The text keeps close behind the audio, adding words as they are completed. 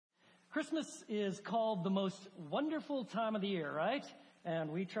Christmas is called the most wonderful time of the year, right? And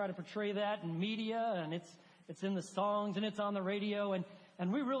we try to portray that in media, and it's in the songs, and it's on the radio,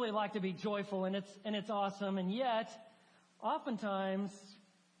 and we really like to be joyful, and it's awesome. And yet, oftentimes,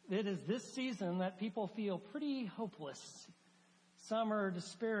 it is this season that people feel pretty hopeless. Some are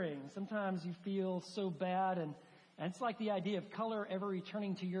despairing. Sometimes you feel so bad, and it's like the idea of color ever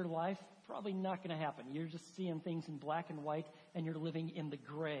returning to your life. Probably not going to happen. You're just seeing things in black and white, and you're living in the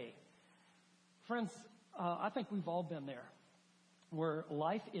gray. Friends, I think we've all been there, where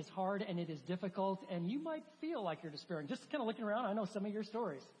life is hard and it is difficult, and you might feel like you're despairing. Just kind of looking around, I know some of your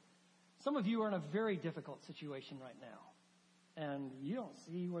stories. Some of you are in a very difficult situation right now, and you don't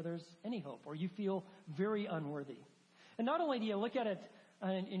see where there's any hope, or you feel very unworthy. And not only do you look at it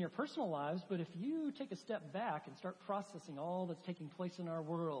in your personal lives, but if you take a step back and start processing all that's taking place in our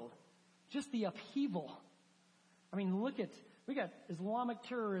world, just the upheaval. I mean, we got Islamic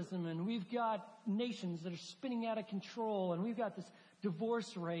terrorism, and we've got nations that are spinning out of control, and we've got this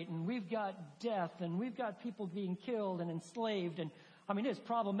divorce rate, and we've got death, and we've got people being killed and enslaved, and I mean, it's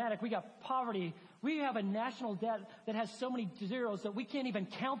problematic. We got poverty. We have a national debt that has so many zeros that we can't even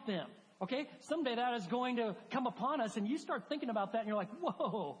count them. Okay? Someday that is going to come upon us, and you start thinking about that, and you're like,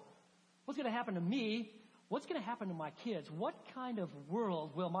 whoa, what's going to happen to me? What's going to happen to my kids? What kind of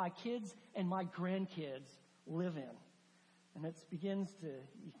world will my kids and my grandkids live in? And you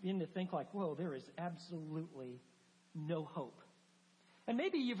begin to think like, whoa, there is absolutely no hope. And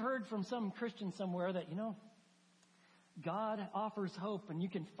maybe you've heard from some Christian somewhere that, God offers hope, and you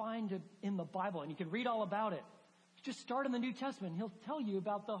can find it in the Bible, and you can read all about it. Just start in the New Testament. He'll tell you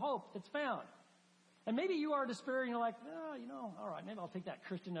about the hope that's found. And maybe you are despairing, you're like, all right, maybe I'll take that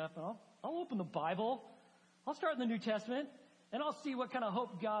Christian up, and I'll open the Bible. I'll start in the New Testament, and I'll see what kind of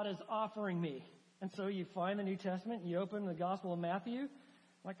hope God is offering me. And so you find the New Testament, and you open the Gospel of Matthew.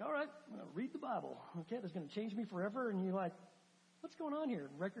 Like, all right, I'm going to read the Bible. Okay, that's going to change me forever. And you're like, what's going on here?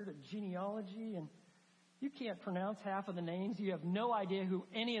 Record of genealogy, and you can't pronounce half of the names. You have no idea who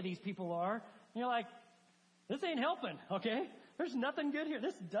any of these people are. And you're like, this ain't helping, okay? There's nothing good here.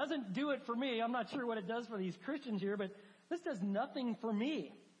 This doesn't do it for me. I'm not sure what it does for these Christians here, but this does nothing for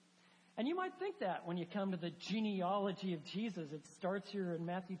me. And you might think that when you come to the genealogy of Jesus. It starts here in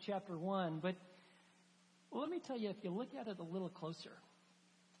Matthew chapter 1, but let me tell you, if you look at it a little closer,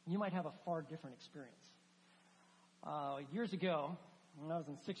 you might have a far different experience. Years ago, when I was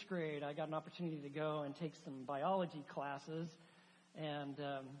in 6th grade, I got an opportunity to go and take some biology classes, and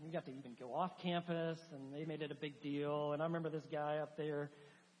we got to even go off campus, and they made it a big deal. And I remember this guy up there,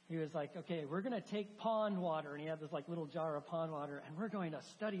 he was like, okay, we're going to take pond water, and he had this like little jar of pond water, and we're going to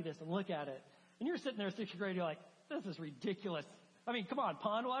study this and look at it. And you're sitting there in 6th grade, you're like, this is ridiculous. I mean, come on,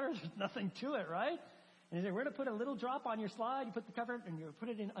 pond water, there's nothing to it, right? And he said, we're going to put a little drop on your slide, you put the cover, and you put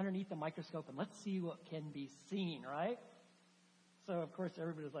it in underneath the microscope, and let's see what can be seen, right? So, of course,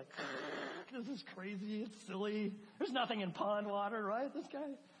 everybody's like, this is crazy, it's silly, there's nothing in pond water, right? This guy,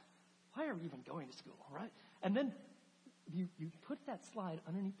 why are we even going to school, right? And then you put that slide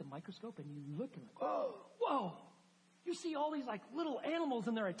underneath the microscope, and you look and like, whoa, you see all these like little animals,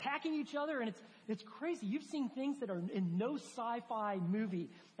 and they're attacking each other, and it's crazy. You've seen things that are in no sci-fi movie.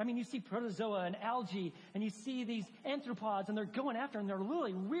 I mean, you see protozoa and algae, and you see these arthropods, and they're going after, and they're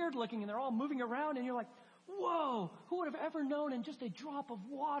really weird looking, and they're all moving around, and you're like, whoa, who would have ever known in just a drop of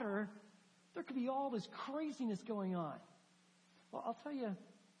water there could be all this craziness going on? Well, I'll tell you,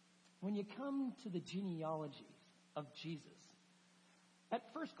 when you come to the genealogy of Jesus,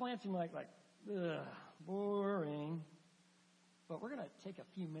 at first glance, you're like, ugh, boring. But we're going to take a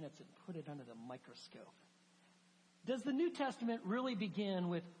few minutes and put it under the microscope. Does the New Testament really begin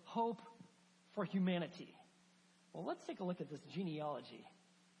with hope for humanity? Well, let's take a look at this genealogy,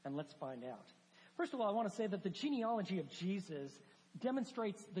 and let's find out. First of all, I want to say that the genealogy of Jesus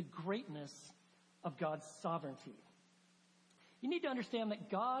demonstrates the greatness of God's sovereignty. You need to understand that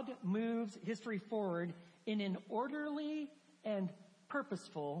God moves history forward in an orderly and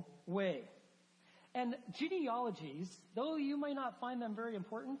purposeful way. And genealogies, though you may not find them very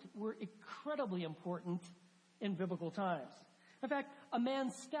important, were incredibly important in biblical times. In fact, a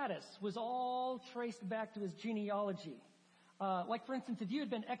man's status was all traced back to his genealogy. Like, for instance, if you had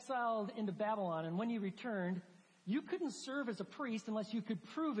been exiled into Babylon and when you returned, you couldn't serve as a priest unless you could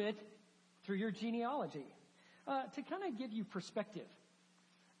prove it through your genealogy. To kind of give you perspective,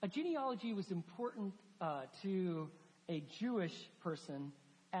 a genealogy was important to a Jewish person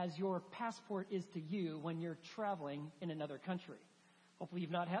as your passport is to you when you're traveling in another country. Hopefully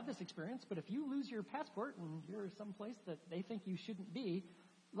you've not had this experience, but if you lose your passport and you're someplace that they think you shouldn't be,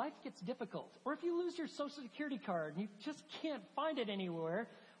 life gets difficult. Or if you lose your Social Security card and you just can't find it anywhere,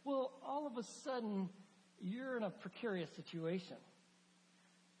 well, all of a sudden, you're in a precarious situation.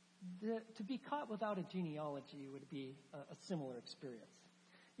 To be caught without a genealogy would be a similar experience.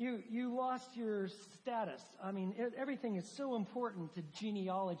 You lost your status. I mean, everything is so important to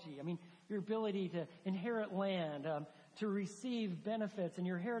genealogy. I mean, your ability to inherit land, to receive benefits, and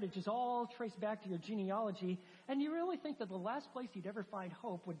your heritage is all traced back to your genealogy. And you really think that the last place you'd ever find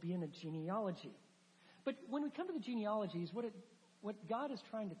hope would be in a genealogy. But when we come to the genealogies, what God is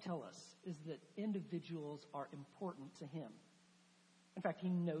trying to tell us is that individuals are important to Him. In fact, He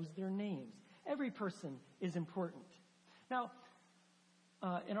knows their names. Every person is important. Now,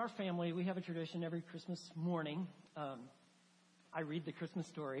 in our family, we have a tradition every Christmas morning. I read the Christmas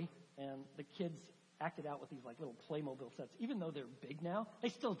story, and the kids act it out with these like little Playmobil sets. Even though they're big now, they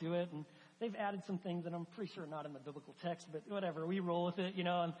still do it, and they've added some things that I'm pretty sure are not in the biblical text, but whatever, we roll with it,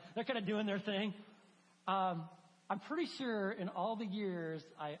 and they're kind of doing their thing. I'm pretty sure in all the years,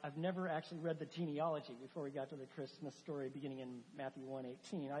 I've never actually read the genealogy before we got to the Christmas story beginning in Matthew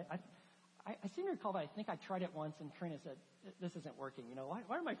 1:18. I seem to recall that I think I tried it once, and Karina said, this isn't working. Why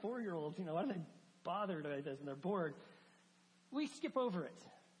are my 4-year-olds, why are they bothered by this and they're bored? We skip over it.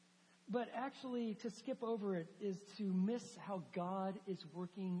 But actually, to skip over it is to miss how God is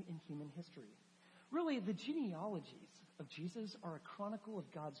working in human history. Really, the genealogies of Jesus are a chronicle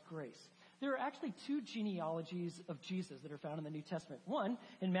of God's grace. There are actually 2 genealogies of Jesus that are found in the New Testament. One,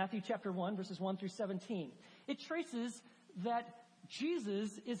 in Matthew chapter 1, verses 1 through 17. It traces that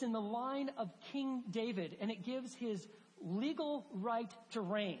Jesus is in the line of King David, and it gives his legal right to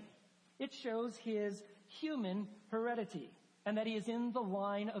reign. It shows his human heredity, and that he is in the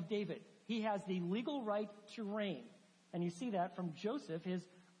line of David. He has the legal right to reign. And you see that from Joseph, his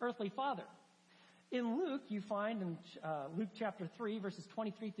earthly father. In Luke, you find in Luke chapter 3, verses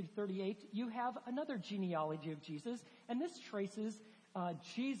 23 through 38, you have another genealogy of Jesus, and this traces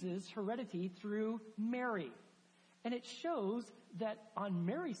Jesus' heredity through Mary. And it shows that on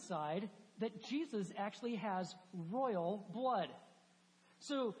Mary's side, that Jesus actually has royal blood.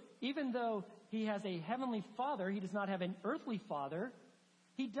 So even though he has a heavenly father, he does not have an earthly father,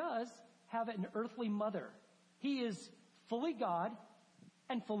 he does have an earthly mother. He is fully God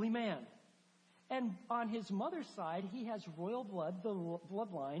and fully man. And on his mother's side, he has royal blood, the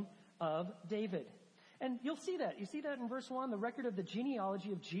bloodline of David. And you'll see that. You see that in verse 1, the record of the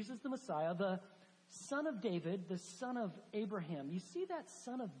genealogy of Jesus the Messiah, the son of David, the son of Abraham. You see that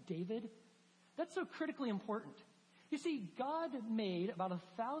son of David? That's so critically important. You see, God made about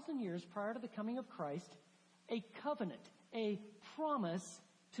 1,000 years prior to the coming of Christ a covenant, a promise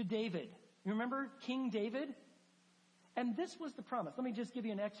to David. You remember King David? And this was the promise. Let me just give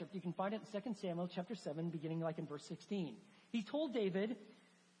you an excerpt. You can find it in 2 Samuel chapter 7, beginning like in verse 16. He told David,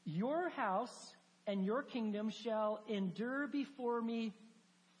 "Your house and your kingdom shall endure before me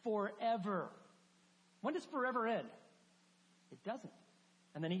forever." When does forever end? It doesn't.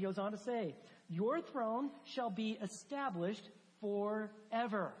 And then he goes on to say, "Your throne shall be established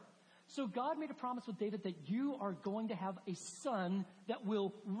forever." So God made a promise with David that you are going to have a son that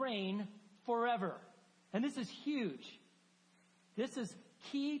will reign forever. And this is huge. This is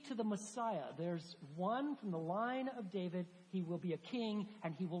key to the Messiah. There's one from the line of David. He will be a king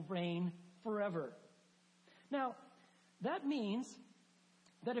and he will reign forever. Now, that means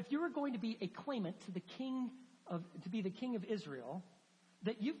that if you are going to be a claimant to be the king of Israel,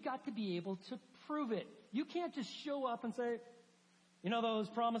 that you've got to be able to prove it. You can't just show up and say, those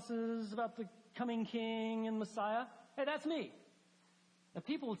promises about the coming king and Messiah? Hey, that's me. The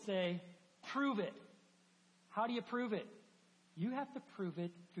people would say, prove it. How do you prove it? You have to prove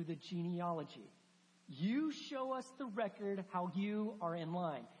it through the genealogy. You show us the record how you are in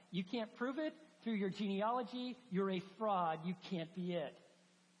line. You can't prove it through your genealogy. You're a fraud. You can't be it.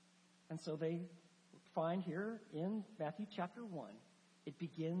 And so they find here in Matthew chapter 1, it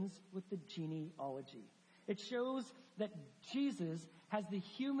begins with the genealogy. It shows that Jesus has the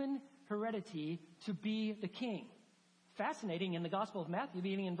human heredity to be the king. Fascinating, in the Gospel of Matthew,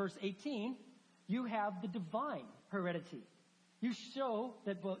 beginning in verse 18, you have the divine heredity. You show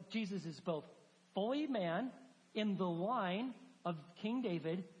that Jesus is both fully man in the line of King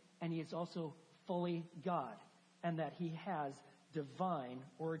David, and he is also fully God, and that he has divine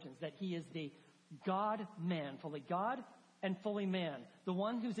origins, that he is the God-man, fully God and fully man, the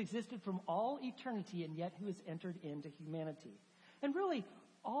one who's existed from all eternity and yet who has entered into humanity. And really,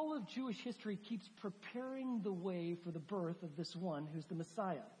 all of Jewish history keeps preparing the way for the birth of this one who's the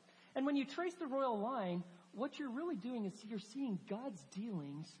Messiah. And when you trace the royal line, what you're really doing is you're seeing God's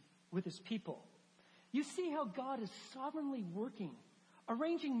dealings with his people. You see how God is sovereignly working,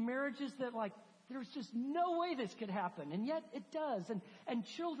 arranging marriages that there's just no way this could happen. And yet it does. And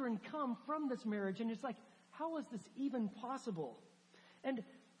children come from this marriage. And it's like, how is this even possible? And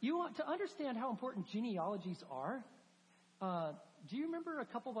you want to understand how important genealogies are. Do you remember a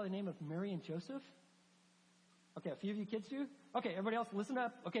couple by the name of Mary and Joseph? Okay, a few of you kids do? Okay, everybody else listen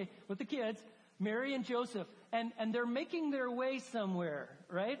up. Okay, with the kids, Mary and Joseph. And they're making their way somewhere,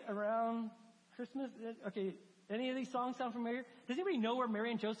 right? Around Christmas. Okay, any of these songs sound familiar? Does anybody know where Mary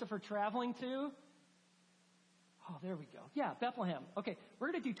and Joseph are traveling to? Oh, there we go. Yeah, Bethlehem. Okay,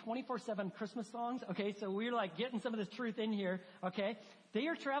 we're going to do 24/7 Christmas songs. Okay, so we're like getting some of this truth in here. Okay, they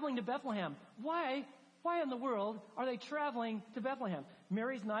are traveling to Bethlehem. Why? Why in the world are they traveling to Bethlehem?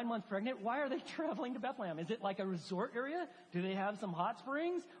 Mary's 9 months pregnant. Why are they traveling to Bethlehem? Is it like a resort area? Do they have some hot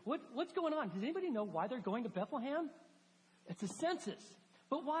springs? What's going on? Does anybody know why they're going to Bethlehem? It's a census.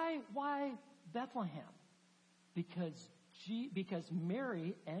 But why Bethlehem? Because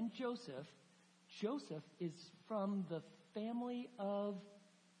Mary and Joseph is from the family of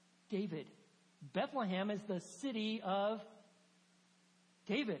David. Bethlehem is the city of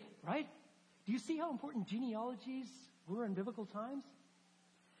David, right? Do you see how important genealogies were in biblical times?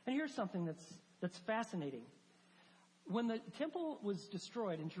 And here's something that's fascinating. When the temple was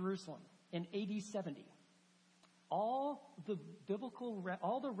destroyed in Jerusalem in AD 70, all the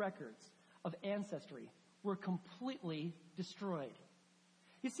records of ancestry were completely destroyed.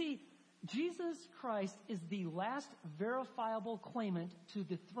 You see, Jesus Christ is the last verifiable claimant to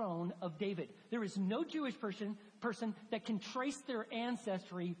the throne of David. There is no Jewish person that can trace their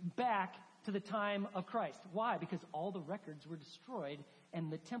ancestry back to the time of Christ. Why? Because all the records were destroyed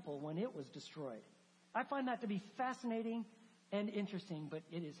in the temple when it was destroyed. I find that to be fascinating and interesting, but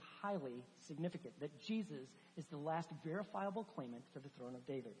it is highly significant that Jesus is the last verifiable claimant to the throne of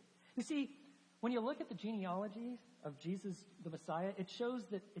David. You see, when you look at the genealogy of Jesus, the Messiah, it shows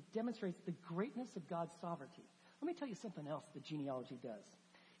that it demonstrates the greatness of God's sovereignty. Let me tell you something else the genealogy does.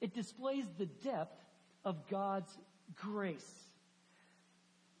 It displays the depth of God's grace.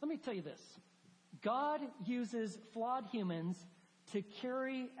 Let me tell you this. God uses flawed humans to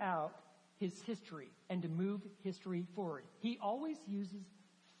carry out his history and to move history forward. He always uses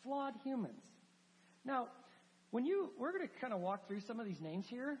flawed humans. Now, we're going to kind of walk through some of these names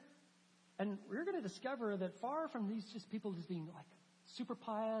here, and we're going to discover that far from these just people just being like super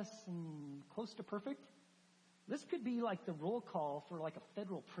pious and close to perfect, this could be like the roll call for like a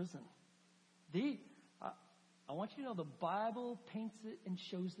federal prison. I want you to know the Bible paints it and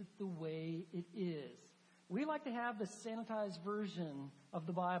shows it the way it is. We like to have the sanitized version of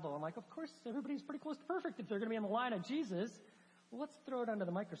the Bible. I'm like, of course, everybody's pretty close to perfect if they're going to be in the line of Jesus. Well, let's throw it under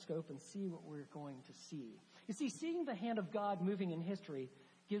the microscope and see what we're going to see. You see, seeing the hand of God moving in history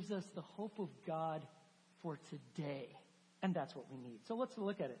gives us the hope of God for today. And that's what we need. So let's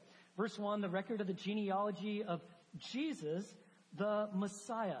look at it. Verse 1, the record of the genealogy of Jesus, the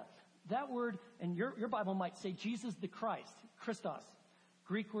Messiah. That word, and your Bible might say Jesus the Christ, Christos.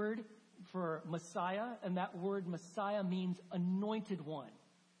 Greek word for Messiah, and that word Messiah means anointed one.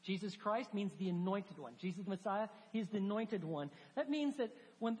 Jesus Christ means the anointed one. Jesus the Messiah, he's the anointed one. That means that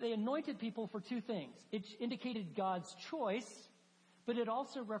when they anointed people for two things, it indicated God's choice, but it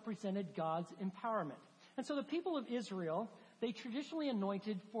also represented God's empowerment. And so the people of Israel, they traditionally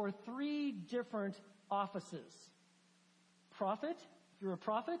anointed for three different offices. Prophet, if you're a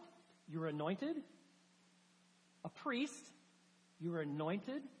prophet, you were anointed. A priest, you were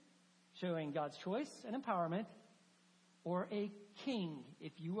anointed, showing God's choice and empowerment. Or a king,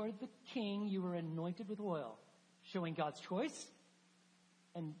 if you are the king, you were anointed with oil, showing God's choice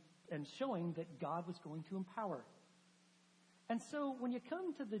and showing that God was going to empower. And so when you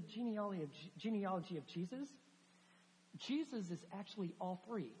come to the genealogy of Jesus, Jesus is actually all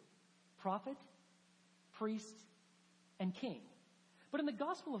three: prophet, priest, and king. But in the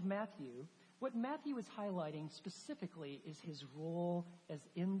Gospel of Matthew, what Matthew is highlighting specifically is his role as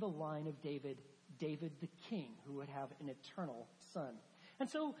in the line of David the king, who would have an eternal son. And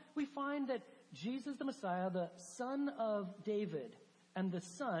so we find that Jesus the Messiah, the son of David and the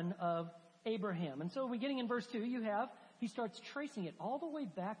son of Abraham. And so beginning in verse 2, he starts tracing it all the way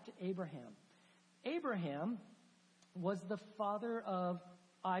back to Abraham. Abraham was the father of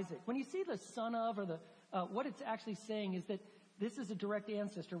Isaac. When you see the son of, or what it's actually saying is that this is a direct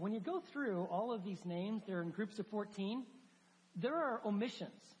ancestor. When you go through all of these names, they're in groups of 14, there are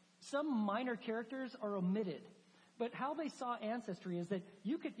omissions. Some minor characters are omitted. But how they saw ancestry is that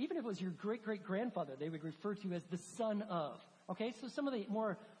you could, even if it was your great-great-grandfather, they would refer to you as the son of. Okay, so some of the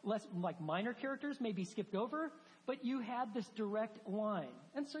less like minor characters may be skipped over, but you had this direct line.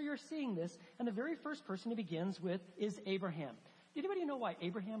 And so you're seeing this, and the very first person he begins with is Abraham. Did anybody know why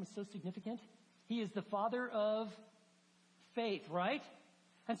Abraham is so significant? He is the father of faith, right?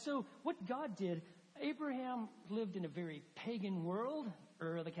 And so what God did, Abraham lived in a very pagan world,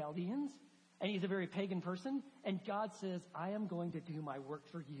 Ur of the Chaldeans, and he's a very pagan person, and God says, I am going to do my work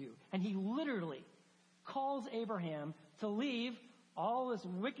for you. And he literally calls Abraham to leave all this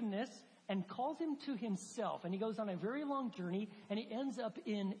wickedness and calls him to himself. And he goes on a very long journey, and he ends up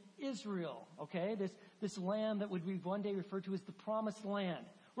in Israel, okay? This land that would be one day referred to as the Promised Land,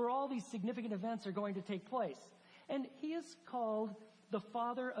 where all these significant events are going to take place. And he is called the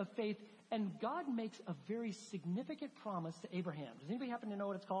father of faith, and God makes a very significant promise to Abraham. Does anybody happen to know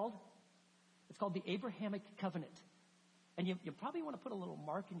what it's called? It's called the Abrahamic Covenant. And you probably want to put a little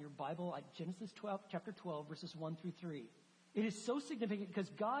mark in your Bible at Genesis 12, chapter 12, verses 1 through 3. It is so significant because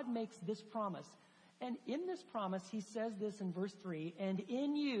God makes this promise. And in this promise, he says this in verse 3, and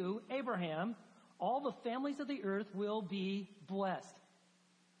in you, Abraham, all the families of the earth will be blessed.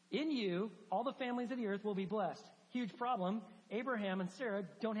 In you, all the families of the earth will be blessed. Huge problem. Abraham and Sarah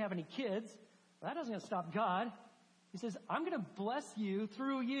don't have any kids. Well, that doesn't stop God. He says, I'm going to bless you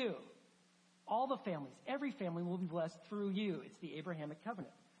through you. All the families, every family will be blessed through you. It's the Abrahamic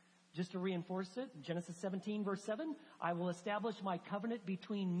covenant. Just to reinforce it, Genesis 17, verse 7, I will establish my covenant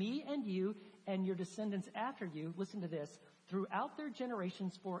between me and you and your descendants after you. Listen to this. Throughout their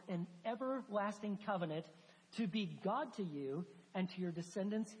generations for an everlasting covenant to be God to you and to your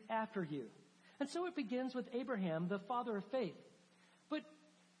descendants after you. And so it begins with Abraham, the father of faith. But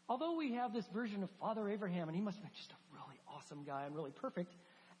although we have this version of Father Abraham, and he must have been just a really awesome guy and really perfect,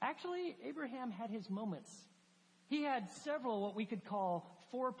 actually Abraham had his moments. He had several what we could call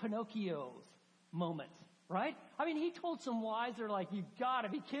 4 Pinocchios moments, right? I mean, he told some lies that are like, you gotta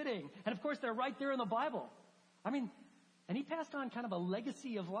be kidding. And of course, they're right there in the Bible. I mean, and he passed on kind of a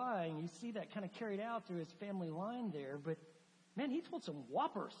legacy of lying. You see that kind of carried out through his family line there. But man, he told some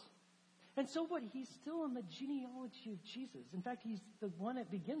whoppers. And so what? He's still in the genealogy of Jesus. In fact, he's the one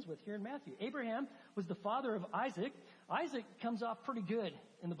it begins with here in Matthew. Abraham was the father of Isaac. Isaac comes off pretty good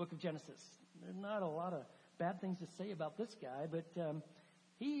in the book of Genesis. There's not a lot of bad things to say about this guy, but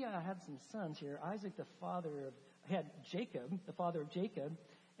he had some sons here. Isaac, had Jacob, the father of Jacob,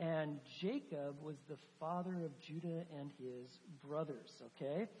 and Jacob was the father of Judah and his brothers,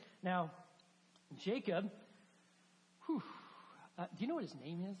 okay? Now, Jacob, do you know what his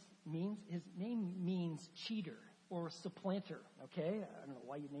name means? His name means cheater or supplanter, okay? I don't know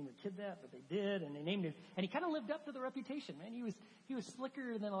why you'd name your kid that, but they did, and they named him. And he kind of lived up to the reputation, man. He was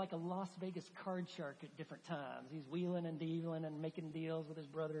slicker than like a Las Vegas card shark at different times. He's wheeling and dealing and making deals with his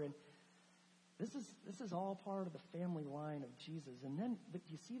brother, and this is all part of the family line of Jesus. And then, but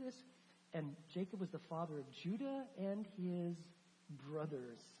you see this? And Jacob was the father of Judah and his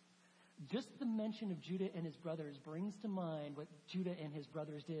brothers. Just the mention of Judah and his brothers brings to mind what Judah and his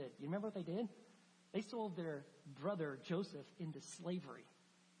brothers did. You remember what they did? They sold their brother Joseph into slavery.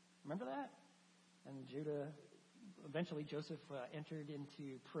 Remember that? And eventually Joseph entered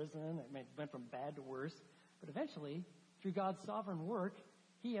into prison. It went from bad to worse. But eventually, through God's sovereign work,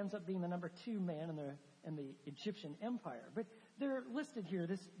 he ends up being the number 2 man in the Egyptian empire. But they're listed here,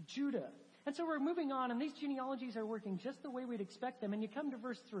 this Judah. And so we're moving on, and these genealogies are working just the way we'd expect them. And you come to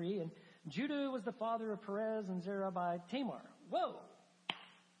verse 3, and Judah was the father of Perez and Zerah by Tamar. Whoa!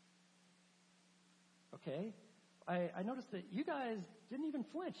 Okay. I noticed that you guys didn't even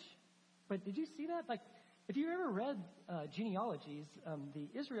flinch. But did you see that? Like, if you ever read genealogies, the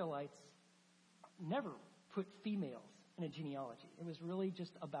Israelites never put females in a genealogy. It was really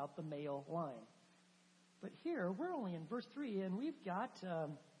just about the male line. But here, we're only in verse 3, and we've got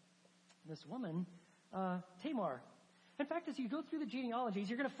this woman, Tamar. In fact, as you go through the genealogies,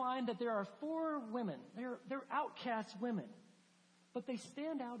 you're going to find that there are 4 women. They're outcast women. But they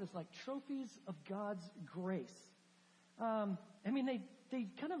stand out as like trophies of God's grace. They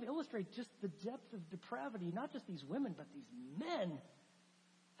kind of illustrate just the depth of depravity, not just these women, but these men.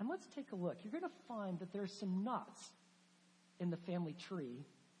 And let's take a look. You're going to find that there's some knots in the family tree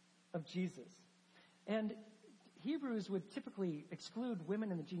of Jesus. And Hebrews would typically exclude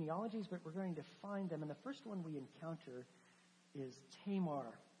women in the genealogies, but we're going to find them. And the first one we encounter is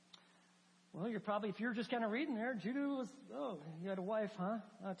Tamar. Well, if you're just kind of reading there, Judah was, you had a wife, huh?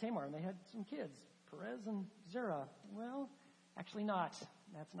 Tamar, and they had some kids, Perez and Zerah. Well, actually not.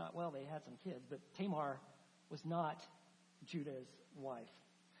 That's not, they had some kids, but Tamar was not Judah's wife.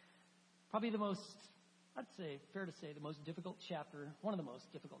 Probably fair to say, the most difficult chapter, one of the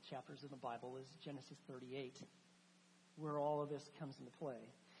most difficult chapters in the Bible is Genesis 38, where all of this comes into play.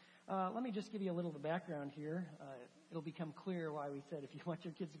 Let me just give you a little of the background here. It'll become clear why we said if you want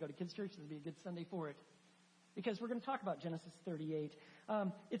your kids to go to kids' church, this would be a good Sunday for it. because we're going to talk about Genesis 38.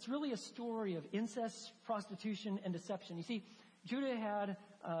 It's really a story of incest, prostitution, and deception. You see, Judah had,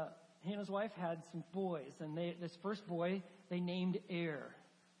 he and his wife had some boys, and this first boy, they named Er.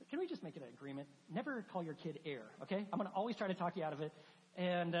 Can we just make it an agreement? Never call your kid Er, okay? I'm going to always try to talk you out of it.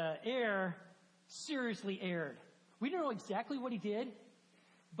 And Er seriously erred. We don't know exactly what he did,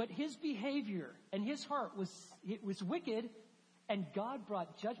 but his behavior and his heart was wicked, and God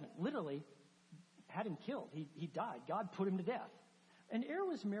brought judgment. Literally, had him killed. He died. God put him to death. And Er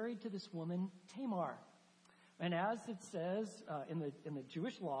was married to this woman, Tamar. And as it says in the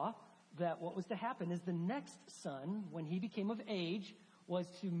Jewish law, that what was to happen is the next son, when he became of age, was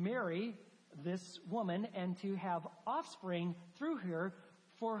to marry this woman and to have offspring through her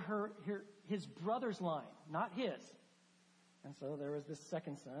for his brother's line, not his. And so there was this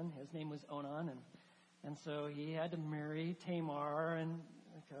second son. His name was Onan, and so he had to marry Tamar, and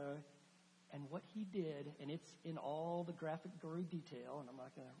what he did, and it's in all the graphic gory detail, and I'm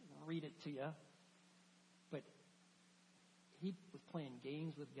not going to read it to you, but he was playing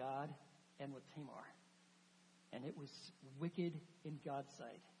games with God and with Tamar. And it was wicked in God's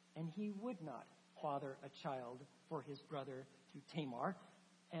sight. And he would not father a child for his brother through Tamar.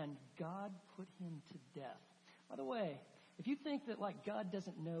 And God put him to death. By the way, if you think that like God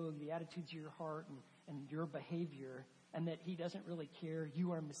doesn't know the attitudes of your heart and your behavior, and that he doesn't really care,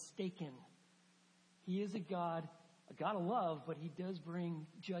 you are mistaken. He is a God of love, but he does bring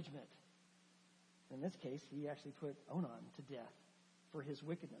judgment. In this case, he actually put Onan to death for his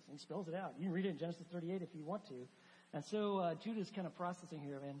wickedness. And he spells it out. You can read it in Genesis 38 if you want to. And so Judah's kind of processing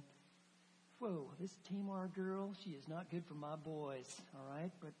here, man. Whoa, this Tamar girl, she is not good for my boys, all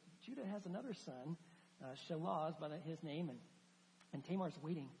right? But Judah has another son, Shelah is by his name, and Tamar's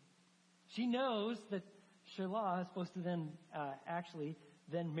waiting. She knows that Shelah is supposed to then actually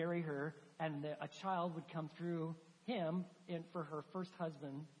then marry her, and a child would come through him for her first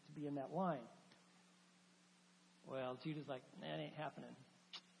husband to be in that line. Well, Judah's like, that ain't happening.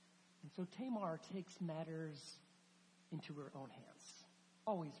 And so Tamar takes matters into her own hands.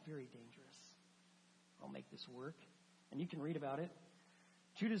 Always very dangerous. I'll make this work. And you can read about it.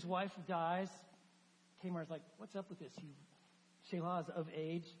 Judah's wife dies. Tamar's like, what's up with this? Shelah is of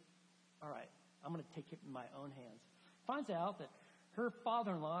age. All right, I'm going to take it in my own hands. Finds out that her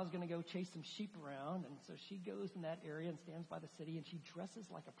father-in-law is going to go chase some sheep around. And so she goes in that area and stands by the city, and she dresses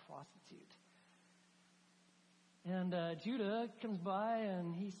like a prostitute. And Judah comes by,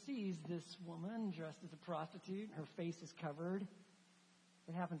 and he sees this woman dressed as a prostitute. Her face is covered.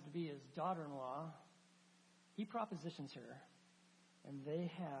 It happens to be his daughter-in-law. He propositions her, and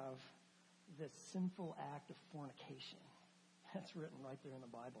they have this sinful act of fornication. That's written right there in the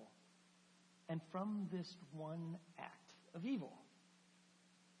Bible. And from this one act of evil,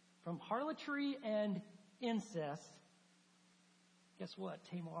 from harlotry and incest, guess what?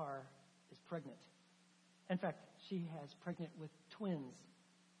 Tamar is pregnant. In fact, she has pregnant with twins,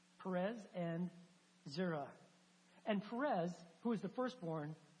 Perez and Zerah. And Perez, who is the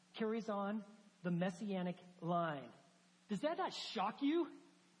firstborn, carries on the messianic line. Does that not shock you?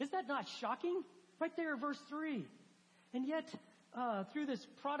 Is that not shocking? Right there, verse 3. And yet, through this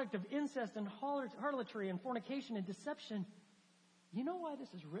product of incest and harlotry and fornication and deception, you know why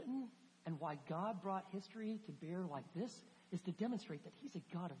this is written and why God brought history to bear like this is to demonstrate that he's a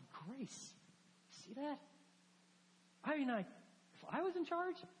God of grace. See that? I mean, if I was in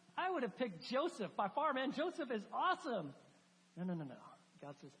charge, I would have picked Joseph by far, man. Joseph is awesome. No.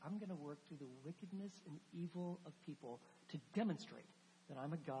 God says, I'm going to work through the wickedness and evil of people to demonstrate that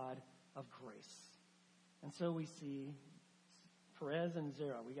I'm a God of grace. And so we see Perez and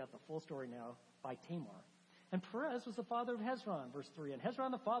Zerah. We got the full story now by Tamar. And Perez was the father of Hezron, verse 3. And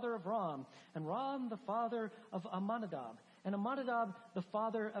Hezron the father of Ram. And Ram the father of Amminadab. And Amminadab the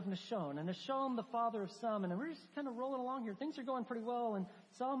father of Nahshon. And Nahshon the father of Salmon. And we're just kind of rolling along here. Things are going pretty well. And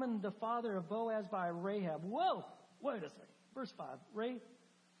Salmon the father of Boaz by Rahab. Whoa! Wait a second. Verse 5.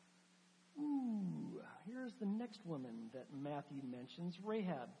 Here's the next woman that Matthew mentions,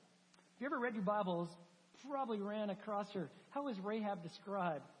 Rahab. If you ever read your Bibles, probably ran across her. How is Rahab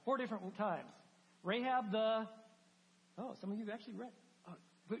described? 4 different times. Rahab some of you have actually read.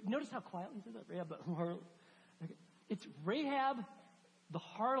 But notice how quietly it says that. Rahab the harlot. Okay. It's Rahab the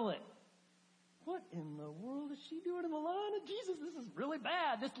harlot. What in the world is she doing in the line of Jesus? This is really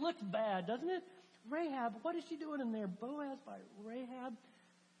bad. This looks bad, doesn't it? Rahab, what is she doing in there? Boaz by Rahab.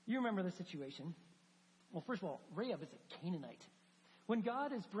 You remember the situation. Well, first of all, Rahab is a Canaanite. When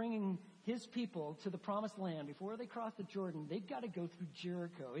God is bringing his people to the promised land, before they cross the Jordan, they've got to go through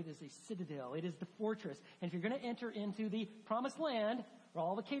Jericho. It is a citadel. It is the fortress. And if you're going to enter into the promised land, where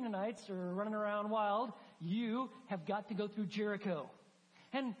all the Canaanites are running around wild, you have got to go through Jericho.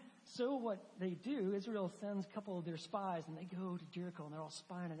 And so what they do, Israel sends a couple of their spies, and they go to Jericho, and they're all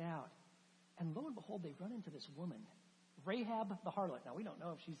spying it out. And lo and behold, they run into this woman, Rahab the harlot. Now, we don't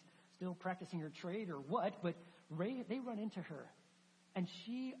know if she's still practicing her trade or what, but they run into her. And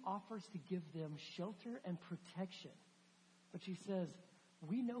she offers to give them shelter and protection. But she says,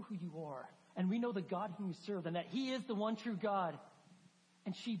 we know who you are, and we know the God whom you serve, and that he is the one true God.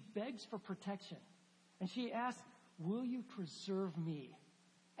 And she begs for protection. And she asks, will you preserve me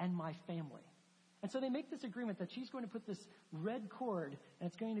and my family? And so they make this agreement that she's going to put this red cord, and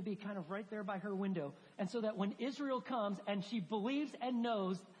it's going to be kind of right there by her window. And so that when Israel comes, and she believes and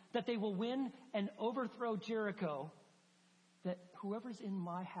knows that they will win and overthrow Jericho, that whoever's in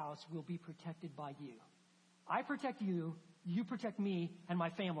my house will be protected by you. I protect you, you protect me and my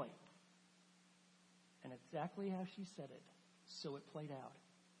family. And exactly how she said it, so it played out.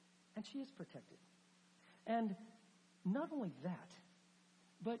 And she is protected. And not only that,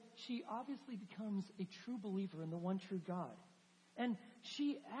 but she obviously becomes a true believer in the one true God. And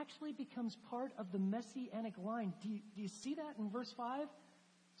she actually becomes part of the Messianic line. Do you see that in verse 5?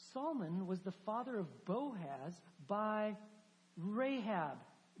 Solomon was the father of Boaz by Rahab.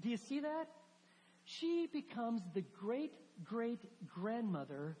 Do you see that? She becomes the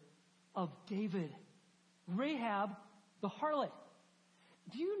great-great-grandmother of David. Rahab, the harlot.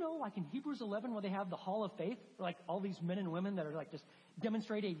 Do you know, like in Hebrews 11, where they have the Hall of Faith, like all these men and women that are like just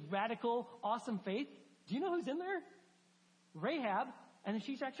demonstrate a radical, awesome faith? Do you know who's in there? Rahab, and then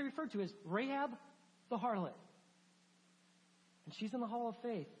she's actually referred to as Rahab the harlot. And she's in the Hall of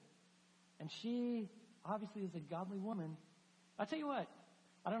Faith. And she obviously is a godly woman. I'll tell you what,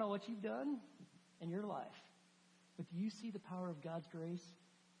 I don't know what you've done in your life, but do you see the power of God's grace?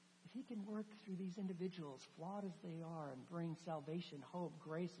 If he can work through these individuals, flawed as they are, and bring salvation, hope,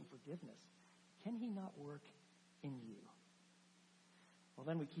 grace, and forgiveness, can he not work in you? Well,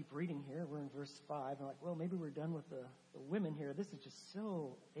 then we keep reading here. We're in verse 5. We're like, well, maybe we're done with the women here. This is just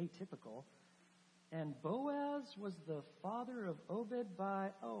so atypical. And Boaz was the father of Obed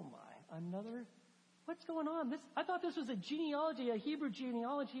by, oh my, another. What's going on? I thought this was a genealogy, a Hebrew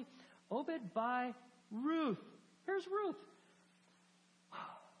genealogy. Obed by Ruth. Here's Ruth.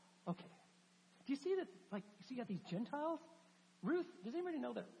 Okay. Do you see that, like, you got these Gentiles? Ruth, does anybody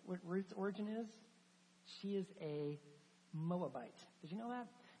know that what Ruth's origin is? She is a Moabite. Did you know that?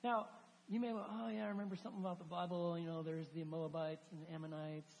 Now, you may go, oh yeah, I remember something about the Bible. You know, there's the Moabites and the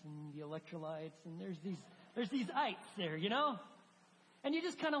Ammonites and the Electrolytes, and there's these ites there, you know? And you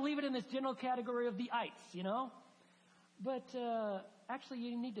just kind of leave it in this general category of the ites, you know? But actually,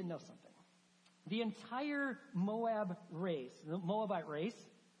 you need to know something. The entire Moabite race,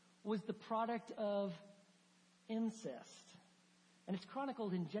 was the product of incest. And it's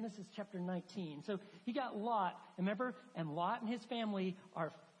chronicled in Genesis chapter 19. So you got Lot, remember? And Lot and his family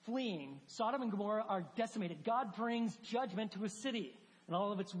are fleeing. Sodom and Gomorrah are decimated. God brings judgment to a city and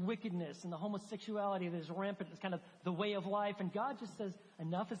all of its wickedness and the homosexuality that is rampant. It's kind of the way of life. And God just says,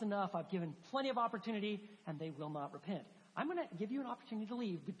 enough is enough. I've given plenty of opportunity, and they will not repent. I'm going to give you an opportunity to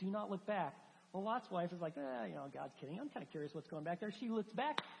leave, but do not look back. Well, Lot's wife is like, God's kidding. I'm kind of curious what's going back there. She looks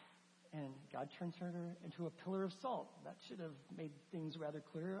back, and God turns her into a pillar of salt. That should have made things rather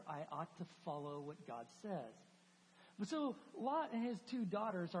clear. I ought to follow what God says. But so Lot and his two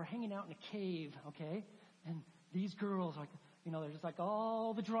daughters are hanging out in a cave, okay? And these girls, like, they're just like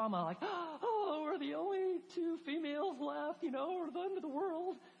all the drama, like, oh, we're the only two females left, we're the end of the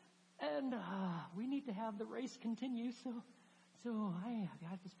world. And we need to have the race continue. So I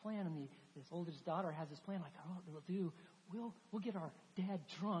got this plan, and this oldest daughter has this plan, like, oh, what we'll do, we'll get our dad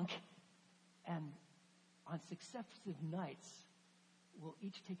drunk, and on successive nights, we'll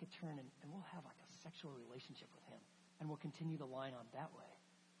each take a turn, and we'll have like a sexual relationship with him, and we'll continue the line on that way.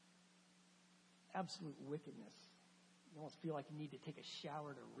 Absolute wickedness. You almost feel like you need to take a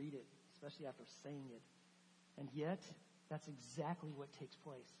shower to read it, especially after saying it. And yet, that's exactly what takes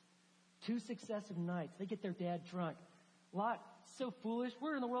place. 2 successive nights, they get their dad drunk. Lot, so foolish.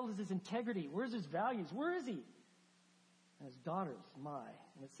 Where in the world is his integrity? Where's his values? Where is he? And his daughters, and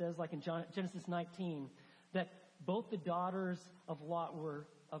it says, like in Genesis 19, that both the daughters of Lot were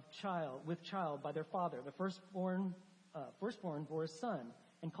with child by their father. The firstborn bore a son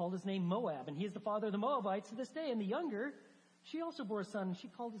and called his name Moab, and he is the father of the Moabites to this day. And the younger, she also bore a son, and she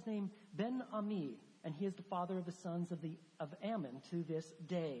called his name Ben-Ami, and he is the father of the sons of Ammon to this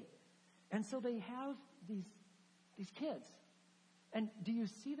day. And so they have these kids. And do you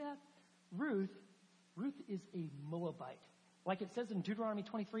see that? Ruth is a Moabite. Like it says in Deuteronomy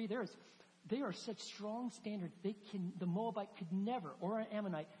 23, they are such strong standards. The Moabite could never, or an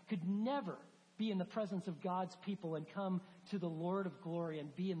Ammonite, could never be in the presence of God's people and come to the Lord of glory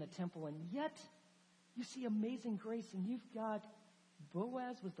and be in the temple. And yet, you see amazing grace, and you've got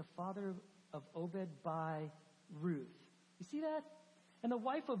Boaz was the father of Obed by Ruth. You see that? And the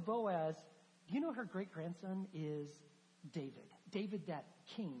wife of Boaz, do you know her great-grandson is David? David, that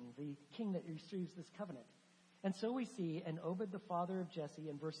king, the king that receives this covenant. And so we see, and Obed the father of Jesse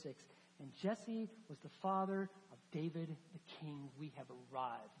in verse 6, and Jesse was the father of David the king. We have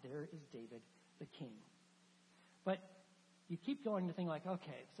arrived. There is David the king. But you keep going to think like,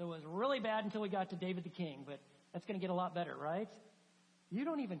 okay, so it was really bad until we got to David the king, but that's going to get a lot better, right? You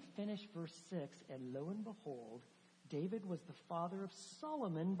don't even finish verse 6, and lo and behold, David was the father of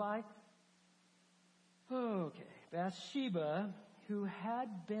Solomon by, Bathsheba, who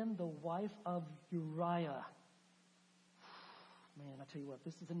had been the wife of Uriah. Man, I'll tell you what,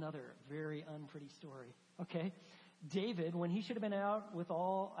 this is another very unpretty story, okay? David, when he should have been out with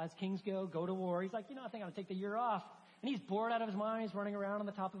all, as kings go to war, he's like, I think I'm going to take the year off. And he's bored out of his mind. He's running around on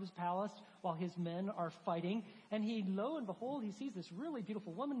the top of his palace while his men are fighting. And lo and behold, he sees this really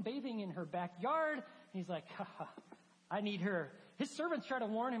beautiful woman bathing in her backyard. And he's like, I need her. His servants try to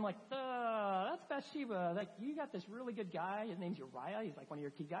warn him, like, that's Bathsheba. Like, you got this really good guy. His name's Uriah. He's like one of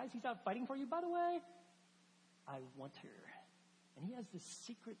your key guys. He's out fighting for you. By the way, I want her. And he has this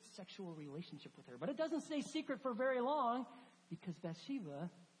secret sexual relationship with her. But it doesn't stay secret for very long because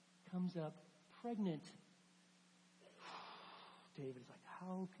Bathsheba comes up pregnant. David's like,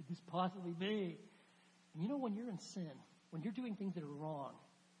 how could this possibly be? And when you're in sin, when you're doing things that are wrong,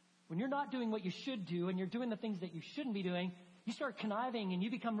 when you're not doing what you should do and you're doing the things that you shouldn't be doing, you start conniving and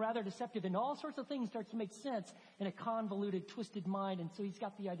you become rather deceptive and all sorts of things start to make sense in a convoluted, twisted mind. And so he's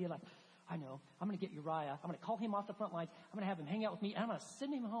got the idea like, I know, I'm going to get Uriah. I'm going to call him off the front lines. I'm going to have him hang out with me. And I'm going to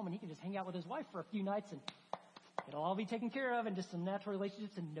send him home and he can just hang out with his wife for a few nights and it'll all be taken care of and just some natural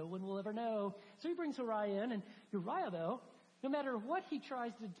relationships and no one will ever know. So he brings Uriah in, and Uriah, though, no matter what he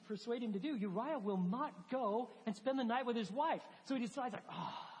tries to persuade him to do, Uriah will not go and spend the night with his wife. So he decides like,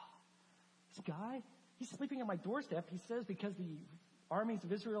 this guy, he's sleeping on my doorstep. He says because the armies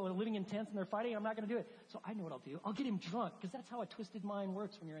of Israel are living in tents and they're fighting, I'm not going to do it. So I know what I'll do. I'll get him drunk because that's how a twisted mind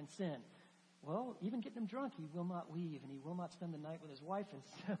works when you're in sin. Well, even getting him drunk, he will not leave and he will not spend the night with his wife.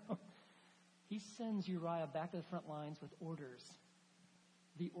 And so he sends Uriah back to the front lines with orders.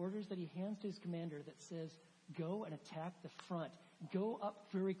 The orders that he hands to his commander that says, go and attack the front. Go up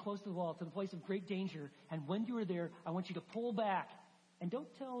very close to the wall, to the place of great danger. And when you are there, I want you to pull back. And don't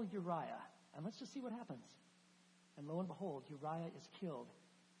tell Uriah. And let's just see what happens. And lo and behold, Uriah is killed.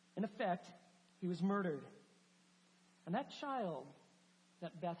 In effect, he was murdered. And that child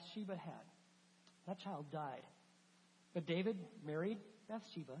that Bathsheba had, that child died. But David married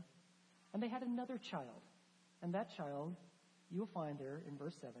Bathsheba, and they had another child. And that child, you'll find there in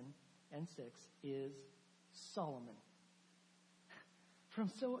verse 7 and 6, is Solomon. From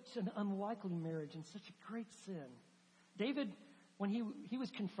such an unlikely marriage and such a great sin. David, when he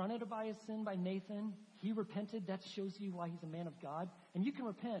was confronted by his sin by Nathan, he repented. That shows you why he's a man of God. And you can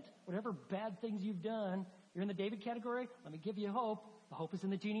repent. Whatever bad things you've done, you're in the David category. Let me give you hope. The hope is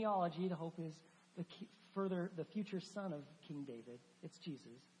in the genealogy. The hope is the future son of King David. It's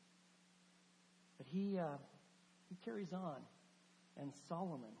Jesus. But he carries on. And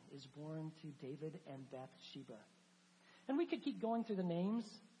Solomon is born to David and Bathsheba. And we could keep going through the names,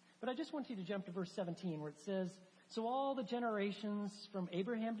 but I just want you to jump to verse 17 where it says, so all the generations from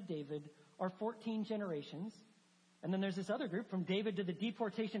Abraham to David are 14 generations. And then there's this other group from David to the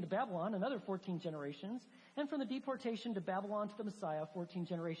deportation to Babylon, another 14 generations. And from the deportation to Babylon to the Messiah, 14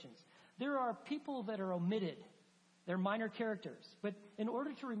 generations. There are people that are omitted. They're minor characters. But in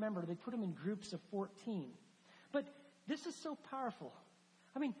order to remember, they put them in groups of 14. But this is so powerful.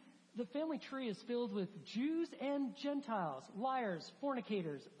 I mean, the family tree is filled with Jews and Gentiles, liars,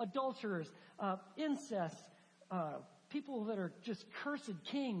 fornicators, adulterers, incest, people that are just cursed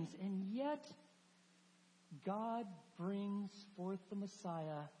kings. And yet, God brings forth the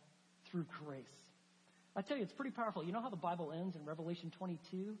Messiah through grace. I tell you, it's pretty powerful. You know how the Bible ends in Revelation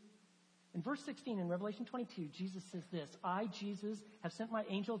 22? In verse 16 in Revelation 22, Jesus says this, I, Jesus, have sent my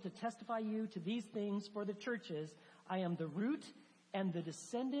angel to testify you to these things for the churches. I am the root and the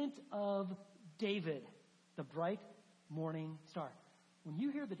descendant of David, the bright morning star. When you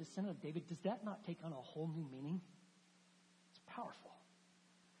hear the descendant of David, does that not take on a whole new meaning? It's powerful.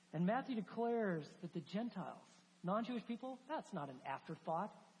 And Matthew declares that the Gentiles, non-Jewish people, that's not an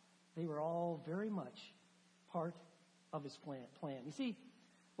afterthought. They were all very much part of his plan. You see,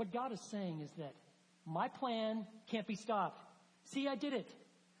 What God is saying is that my plan can't be stopped. See, I did it.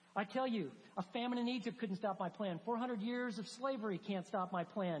 I tell you, a famine in Egypt couldn't stop my plan. 400 years of slavery can't stop my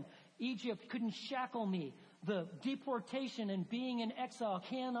plan. Egypt couldn't shackle me. The deportation and being in exile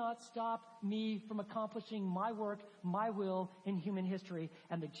cannot stop me from accomplishing my work, my will in human history.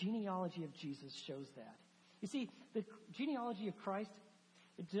 And the genealogy of Jesus shows that. You see, the genealogy of Christ,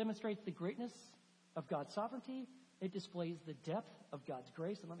 it demonstrates the greatness of God's sovereignty. It displays the depth of God's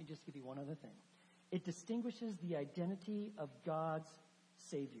grace. And let me just give you one other thing. It distinguishes the identity of God's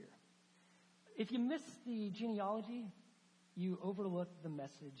Savior. If you miss the genealogy, you overlook the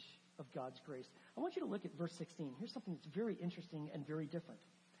message of God's grace. I want you to look at verse 16. Here's something that's very interesting and very different.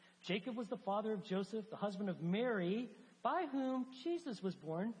 Jacob was the father of Joseph, the husband of Mary, by whom Jesus was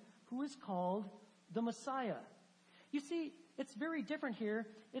born, who is called the Messiah. You see, it's very different here.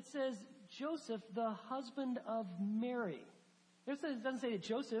 It says Joseph, the husband of Mary. It doesn't say that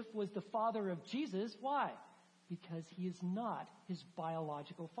Joseph was the father of Jesus. Why? Because he is not his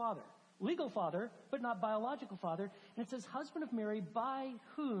biological father. Legal father, but not biological father. And it says husband of Mary, by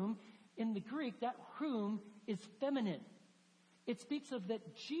whom, in the Greek, that whom is feminine. It speaks of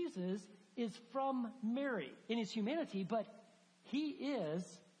that Jesus is from Mary in his humanity, but he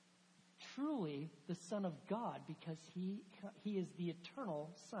is truly the Son of God because he is the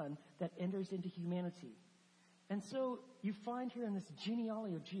eternal Son that enters into humanity. And so you find here in this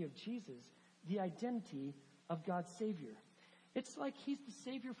genealogy of Jesus the identity of God's Savior. It's like he's the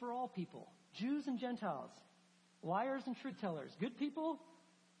Savior for all people, Jews and Gentiles, liars and truth tellers, good people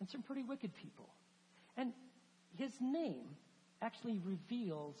and some pretty wicked people. And his name actually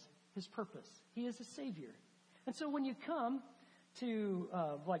reveals his purpose. He is a Savior. And so when you come to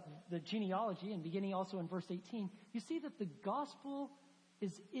like the genealogy and beginning also in verse 18, you see that the gospel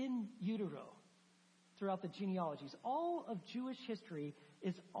is in utero throughout the genealogies. All of Jewish history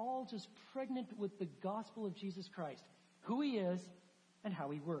is all just pregnant with the gospel of Jesus Christ, who he is and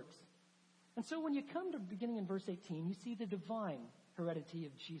how he works. And so when you come to beginning in verse 18, you see the divine heredity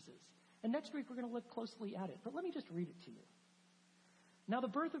of Jesus. And next week we're going to look closely at it. But let me just read it to you. Now the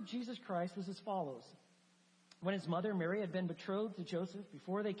birth of Jesus Christ was as follows. When his mother Mary had been betrothed to Joseph,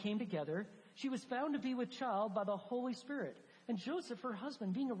 before they came together, she was found to be with child by the Holy Spirit. And Joseph, her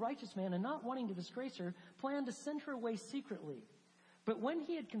husband, being a righteous man and not wanting to disgrace her, planned to send her away secretly. But when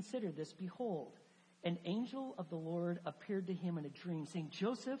he had considered this, behold, an angel of the Lord appeared to him in a dream, saying,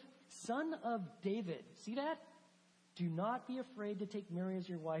 Joseph, son of David, see that? Do not be afraid to take Mary as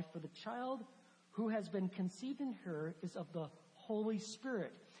your wife, for the child who has been conceived in her is of the Holy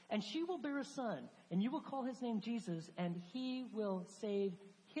Spirit. And she will bear a son, and you will call his name Jesus, and he will save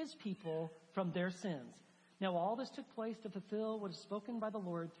his people from their sins. Now all this took place to fulfill what is spoken by the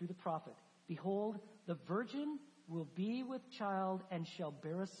Lord through the prophet. Behold, the virgin will be with child and shall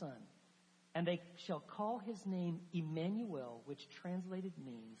bear a son. And they shall call his name Emmanuel, which translated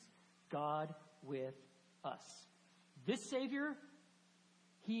means God with us. This Savior,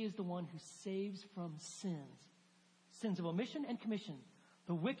 he is the one who saves from sins. Sins of omission and commission.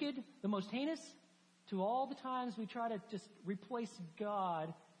 The wicked, the most heinous, to all the times we try to just replace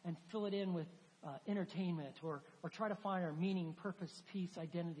God and fill it in with entertainment or try to find our meaning, purpose, peace,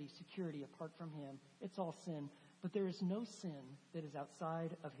 identity, security apart from him. It's all sin. But there is no sin that is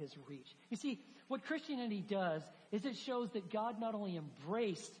outside of his reach. You see, what Christianity does is it shows that God not only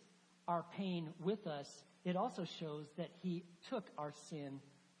embraced our pain with us, it also shows that he took our sin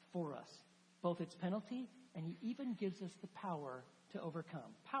for us, both its penalty, and he even gives us the power to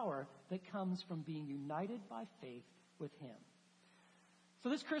overcome. Power that comes from being united by faith with him. So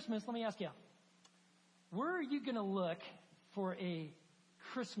this Christmas, let me ask you, where are you going to look for a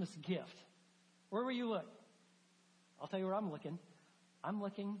Christmas gift? Where will you look? I'll tell you where I'm looking. I'm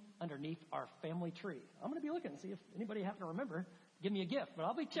looking underneath our family tree. I'm going to be looking to see if anybody happen to remember, give me a gift. But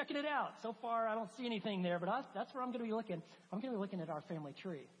I'll be checking it out. So far, I don't see anything there, but that's where I'm going to be looking. I'm going to be looking at our family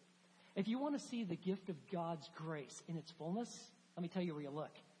tree. If you want to see the gift of God's grace in its fullness, let me tell you where you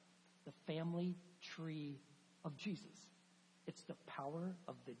look. The family tree of Jesus. It's the power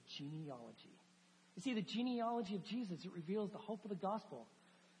of the genealogy. You see, the genealogy of Jesus, it reveals the hope of the gospel.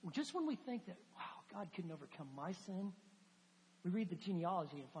 Just when we think that, wow, God couldn't overcome my sin, we read the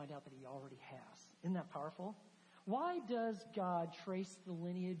genealogy and find out that he already has. Isn't that powerful? Why does God trace the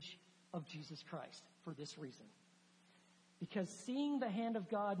lineage of Jesus Christ? For this reason. Because seeing the hand of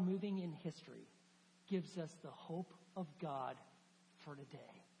God moving in history gives us the hope of God for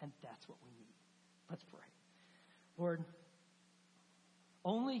today. And that's what we need. Let's pray. Lord,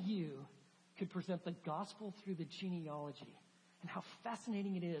 only you could present the gospel through the genealogy. And how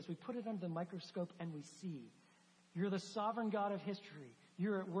fascinating it is. We put it under the microscope and we see. You're the sovereign God of history.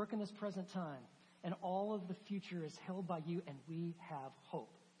 You're at work in this present time, and all of the future is held by you, and we have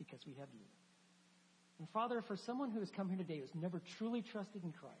hope because we have you. And Father, for someone who has come here today who's never truly trusted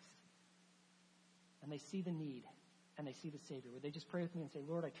in Christ, and they see the need, and they see the Savior, would they just pray with me and say,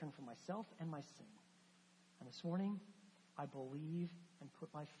 Lord, I turn from myself and my sin. And this morning, I believe and put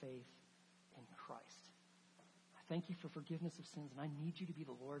my faith in Christ. I thank you for forgiveness of sins, and I need you to be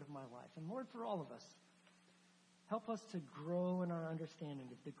the Lord of my life. And Lord, for all of us, help us to grow in our understanding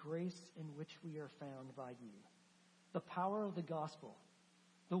of the grace in which we are found by you, the power of the gospel,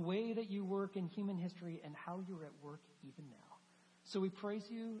 the way that you work in human history, and how you're at work even now. So we praise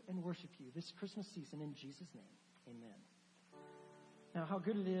you and worship you this Christmas season in Jesus' name. Amen. Now, how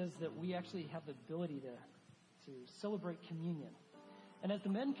good it is that we actually have the ability to celebrate communion. And as the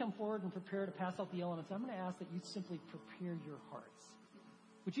men come forward and prepare to pass out the elements, I'm going to ask that you simply prepare your hearts.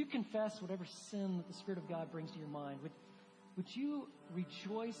 Would you confess whatever sin that the Spirit of God brings to your mind? Would you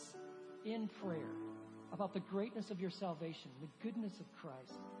rejoice in prayer about the greatness of your salvation, the goodness of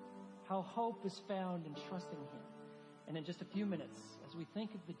Christ, how hope is found in trusting him? And in just a few minutes, as we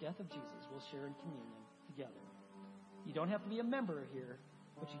think of the death of Jesus, we'll share in communion together. You don't have to be a member here,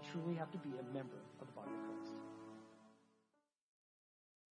 but you truly have to be a member of the body of Christ.